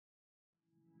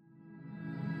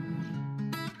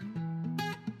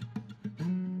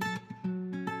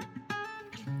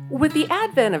With the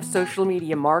advent of social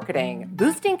media marketing,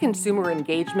 boosting consumer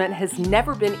engagement has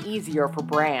never been easier for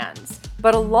brands.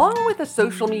 But along with a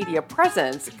social media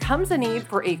presence comes a need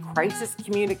for a crisis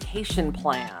communication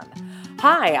plan.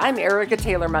 Hi, I'm Erica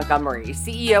Taylor Montgomery,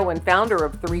 CEO and founder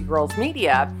of Three Girls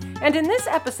Media, and in this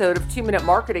episode of 2-Minute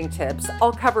Marketing Tips,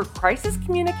 I'll cover crisis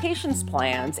communications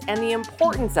plans and the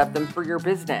importance of them for your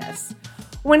business.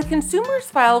 When consumers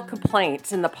file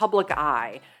complaints in the public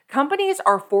eye, companies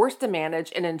are forced to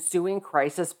manage an ensuing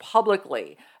crisis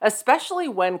publicly, especially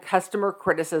when customer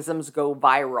criticisms go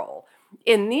viral.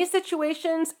 In these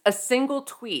situations, a single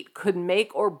tweet could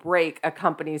make or break a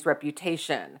company's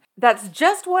reputation. That's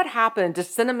just what happened to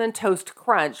Cinnamon Toast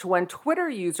Crunch when Twitter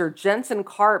user Jensen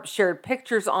Karp shared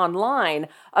pictures online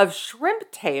of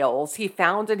shrimp tails he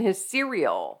found in his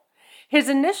cereal. His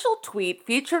initial tweet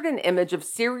featured an image of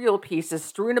cereal pieces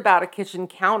strewn about a kitchen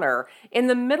counter, in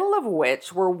the middle of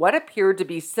which were what appeared to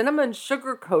be cinnamon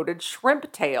sugar-coated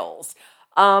shrimp tails.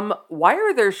 Why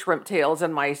are there shrimp tails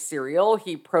in my cereal?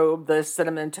 He probed the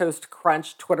Cinnamon Toast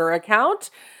Crunch Twitter account.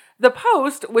 The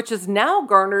post, which has now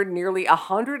garnered nearly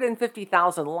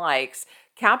 150,000 likes,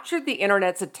 captured the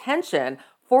internet's attention,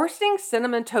 forcing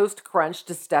Cinnamon Toast Crunch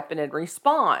to step in and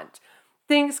respond.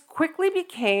 Things quickly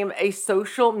became a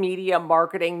social media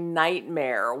marketing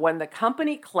nightmare when the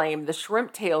company claimed the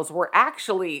shrimp tails were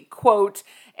actually, quote,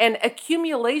 an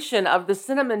accumulation of the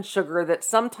cinnamon sugar that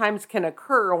sometimes can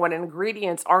occur when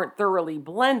ingredients aren't thoroughly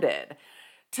blended.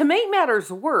 To make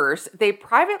matters worse, they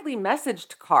privately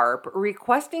messaged Karp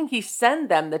requesting he send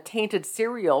them the tainted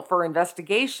cereal for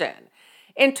investigation.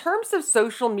 In terms of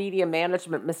social media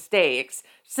management mistakes,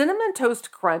 Cinnamon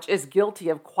Toast Crunch is guilty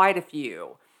of quite a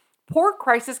few. Poor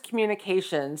crisis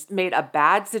communications made a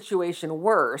bad situation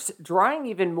worse, drawing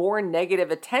even more negative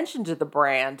attention to the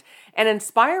brand and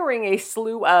inspiring a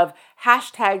slew of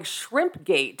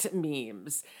 #ShrimpGate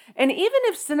memes. And even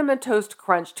if Cinnamon Toast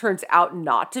Crunch turns out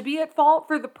not to be at fault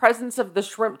for the presence of the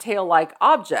shrimp tail-like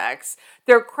objects,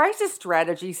 their crisis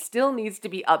strategy still needs to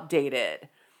be updated.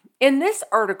 In this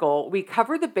article, we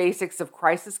cover the basics of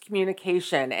crisis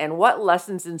communication and what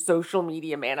lessons in social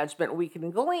media management we can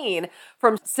glean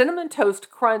from Cinnamon Toast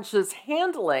Crunch's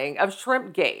handling of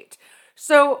ShrimpGate.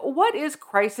 So, what is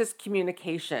crisis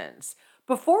communications?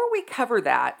 Before we cover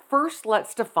that, first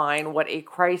let's define what a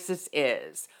crisis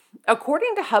is.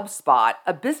 According to HubSpot,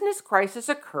 a business crisis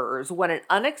occurs when an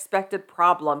unexpected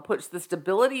problem puts the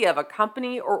stability of a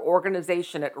company or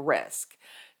organization at risk.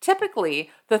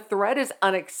 Typically, the threat is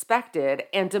unexpected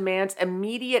and demands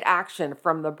immediate action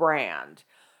from the brand.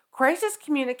 Crisis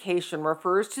communication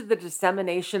refers to the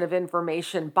dissemination of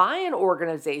information by an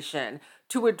organization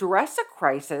to address a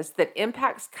crisis that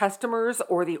impacts customers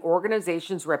or the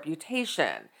organization's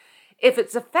reputation. If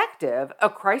it's effective,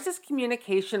 a crisis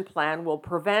communication plan will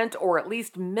prevent or at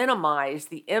least minimize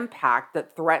the impact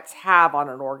that threats have on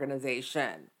an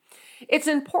organization. It's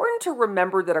important to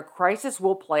remember that a crisis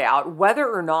will play out whether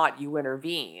or not you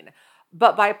intervene.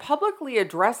 But by publicly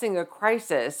addressing a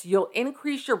crisis, you'll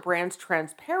increase your brand's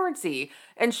transparency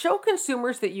and show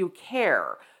consumers that you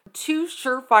care. Two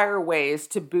surefire ways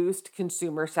to boost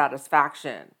consumer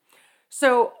satisfaction.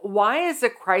 So, why is a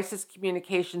crisis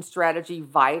communication strategy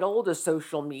vital to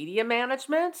social media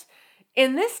management?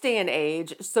 In this day and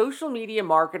age, social media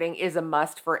marketing is a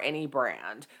must for any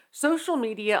brand. Social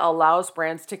media allows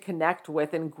brands to connect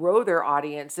with and grow their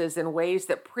audiences in ways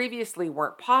that previously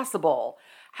weren't possible.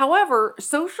 However,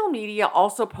 social media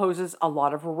also poses a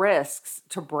lot of risks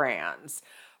to brands.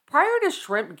 Prior to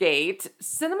ShrimpGate,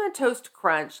 Cinnamon Toast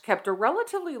Crunch kept a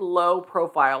relatively low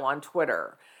profile on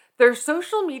Twitter. Their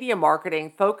social media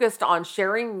marketing focused on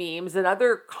sharing memes and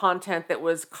other content that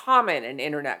was common in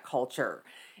internet culture.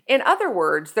 In other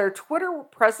words, their Twitter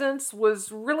presence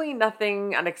was really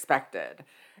nothing unexpected.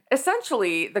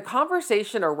 Essentially, the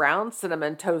conversation around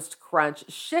Cinnamon Toast Crunch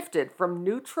shifted from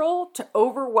neutral to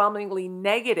overwhelmingly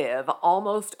negative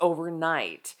almost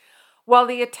overnight. While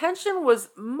the attention was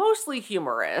mostly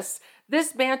humorous,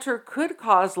 this banter could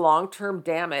cause long-term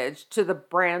damage to the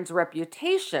brand's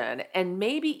reputation and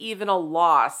maybe even a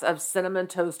loss of Cinnamon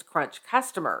Toast Crunch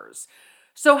customers.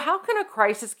 So how can a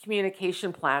crisis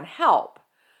communication plan help?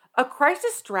 A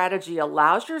crisis strategy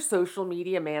allows your social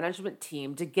media management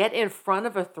team to get in front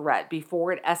of a threat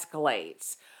before it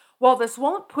escalates. While this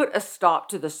won't put a stop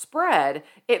to the spread,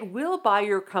 it will buy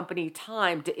your company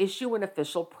time to issue an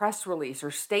official press release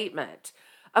or statement.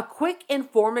 A quick,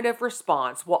 informative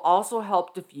response will also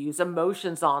help diffuse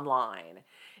emotions online.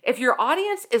 If your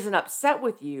audience isn't upset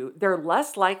with you, they're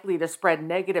less likely to spread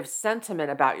negative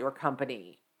sentiment about your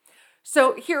company.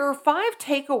 So here are 5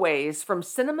 takeaways from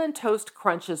Cinnamon Toast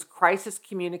Crunch's crisis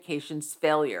communications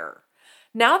failure.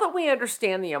 Now that we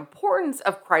understand the importance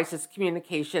of crisis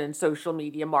communication and social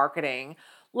media marketing,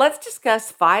 let's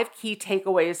discuss 5 key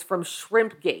takeaways from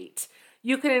Shrimpgate.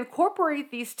 You can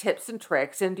incorporate these tips and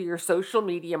tricks into your social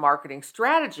media marketing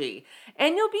strategy,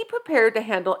 and you'll be prepared to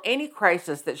handle any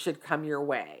crisis that should come your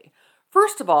way.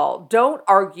 First of all, don't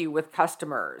argue with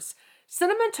customers.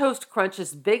 Cinnamon Toast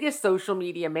Crunch's biggest social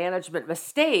media management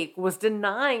mistake was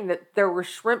denying that there were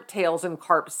shrimp tails in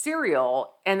carp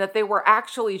cereal and that they were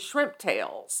actually shrimp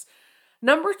tails.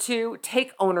 Number 2,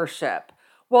 take ownership.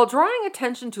 While drawing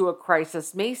attention to a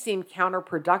crisis may seem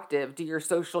counterproductive to your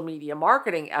social media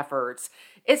marketing efforts,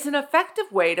 it's an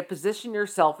effective way to position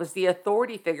yourself as the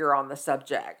authority figure on the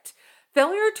subject.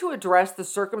 Failure to address the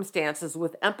circumstances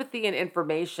with empathy and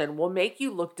information will make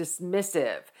you look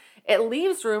dismissive. It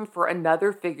leaves room for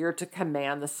another figure to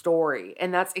command the story,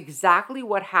 and that's exactly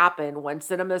what happened when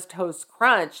Cinnamon Toast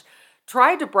Crunch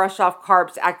tried to brush off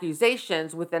Carp's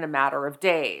accusations within a matter of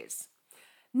days.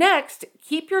 Next,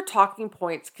 keep your talking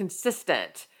points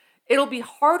consistent. It'll be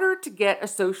harder to get a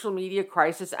social media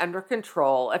crisis under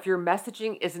control if your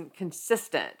messaging isn't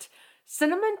consistent.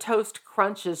 Cinnamon Toast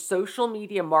Crunch's social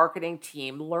media marketing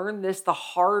team learned this the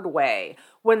hard way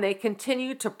when they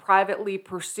continued to privately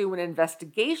pursue an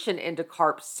investigation into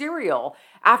Carp cereal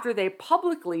after they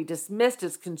publicly dismissed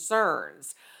his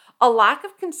concerns. A lack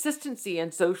of consistency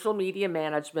in social media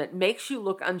management makes you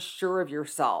look unsure of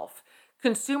yourself.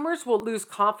 Consumers will lose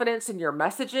confidence in your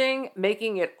messaging,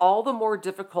 making it all the more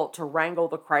difficult to wrangle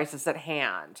the crisis at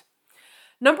hand.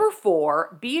 Number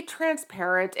 4, be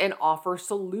transparent and offer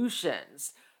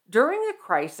solutions. During a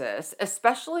crisis,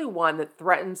 especially one that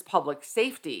threatens public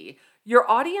safety, your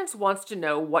audience wants to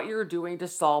know what you're doing to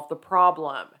solve the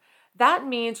problem. That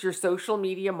means your social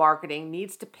media marketing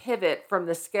needs to pivot from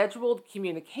the scheduled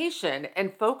communication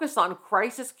and focus on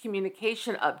crisis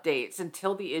communication updates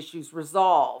until the issue's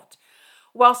resolved.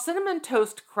 While Cinnamon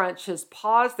Toast Crunch has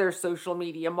paused their social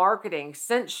media marketing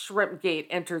since Shrimpgate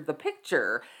entered the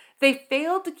picture, they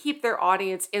failed to keep their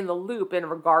audience in the loop in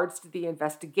regards to the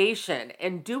investigation,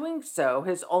 and doing so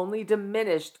has only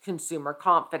diminished consumer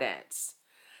confidence.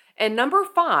 And number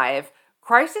 5,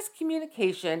 crisis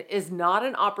communication is not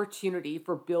an opportunity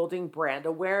for building brand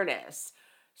awareness.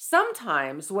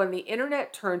 Sometimes when the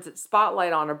internet turns its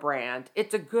spotlight on a brand,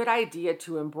 it's a good idea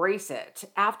to embrace it.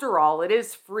 After all, it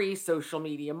is free social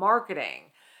media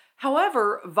marketing.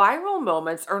 However, viral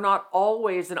moments are not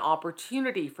always an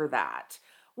opportunity for that.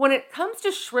 When it comes to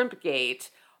Shrimpgate,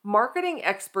 marketing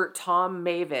expert Tom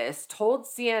Mavis told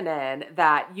CNN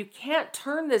that you can't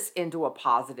turn this into a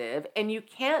positive and you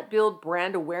can't build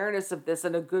brand awareness of this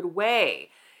in a good way.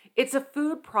 It's a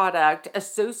food product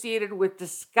associated with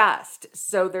disgust,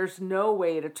 so there's no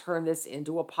way to turn this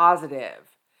into a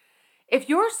positive. If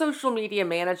your social media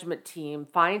management team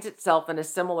finds itself in a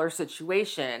similar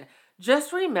situation,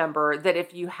 just remember that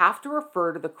if you have to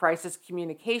refer to the crisis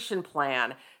communication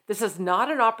plan, this is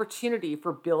not an opportunity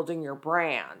for building your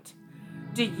brand.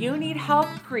 Do you need help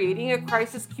creating a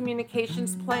crisis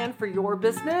communications plan for your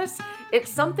business? It's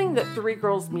something that 3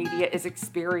 Girls Media is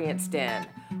experienced in.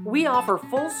 We offer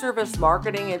full-service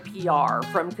marketing and PR,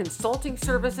 from consulting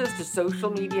services to social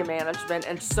media management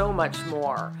and so much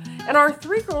more. And our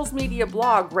 3 Girls Media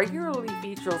blog regularly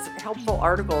features helpful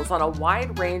articles on a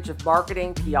wide range of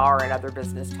marketing, PR, and other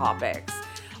business topics.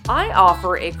 I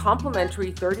offer a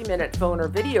complimentary 30-minute phone or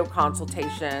video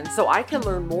consultation so I can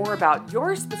learn more about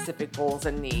your specific goals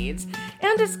and needs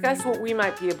and discuss what we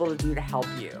might be able to do to help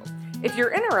you. If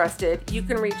you're interested, you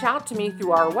can reach out to me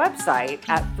through our website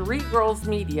at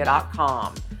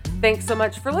 3girlsmedia.com. Thanks so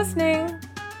much for listening.